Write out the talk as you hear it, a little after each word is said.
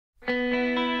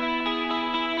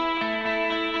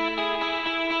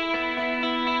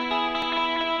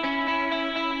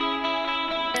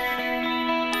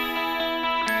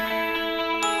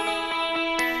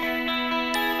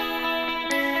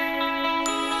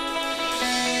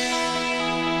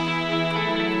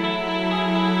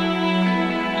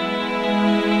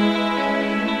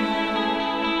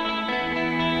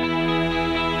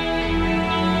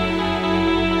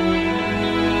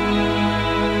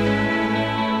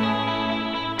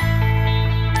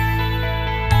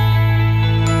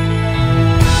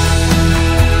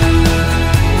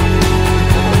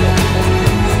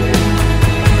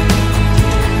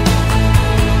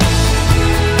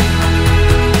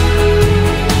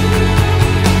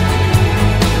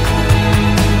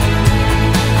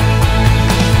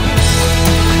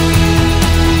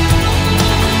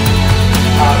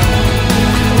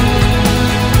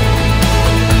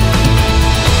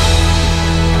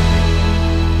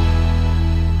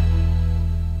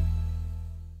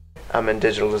I'm in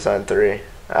Digital Design 3.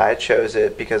 I chose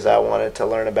it because I wanted to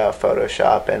learn about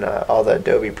Photoshop and all the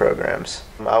Adobe programs.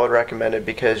 I would recommend it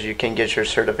because you can get your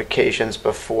certifications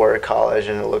before college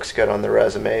and it looks good on the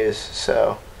resumes,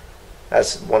 so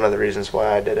that's one of the reasons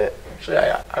why I did it. Actually,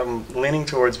 I'm leaning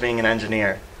towards being an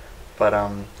engineer,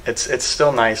 but it's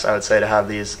still nice, I would say, to have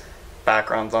these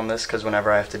backgrounds on this, because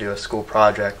whenever I have to do a school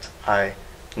project, I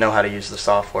know how to use the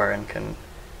software and can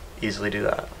easily do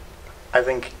that. I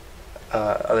think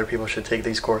other people should take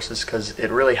these courses because it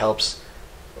really helps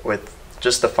with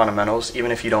just the fundamentals.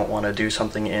 Even if you don't want to do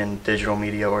something in digital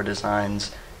media or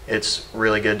designs, it's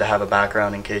really good to have a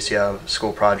background in case you have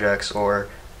school projects or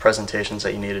presentations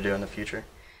that you need to do in the future.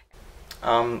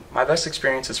 My best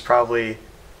experience is probably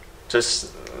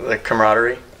just the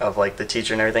camaraderie of like the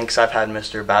teacher and everything, because I've had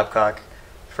Mr. Babcock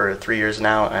for 3 years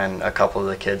now, and a couple of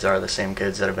the kids are the same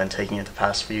kids that have been taking it the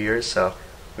past few years, so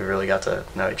we really got to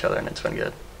know each other and it's been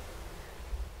good.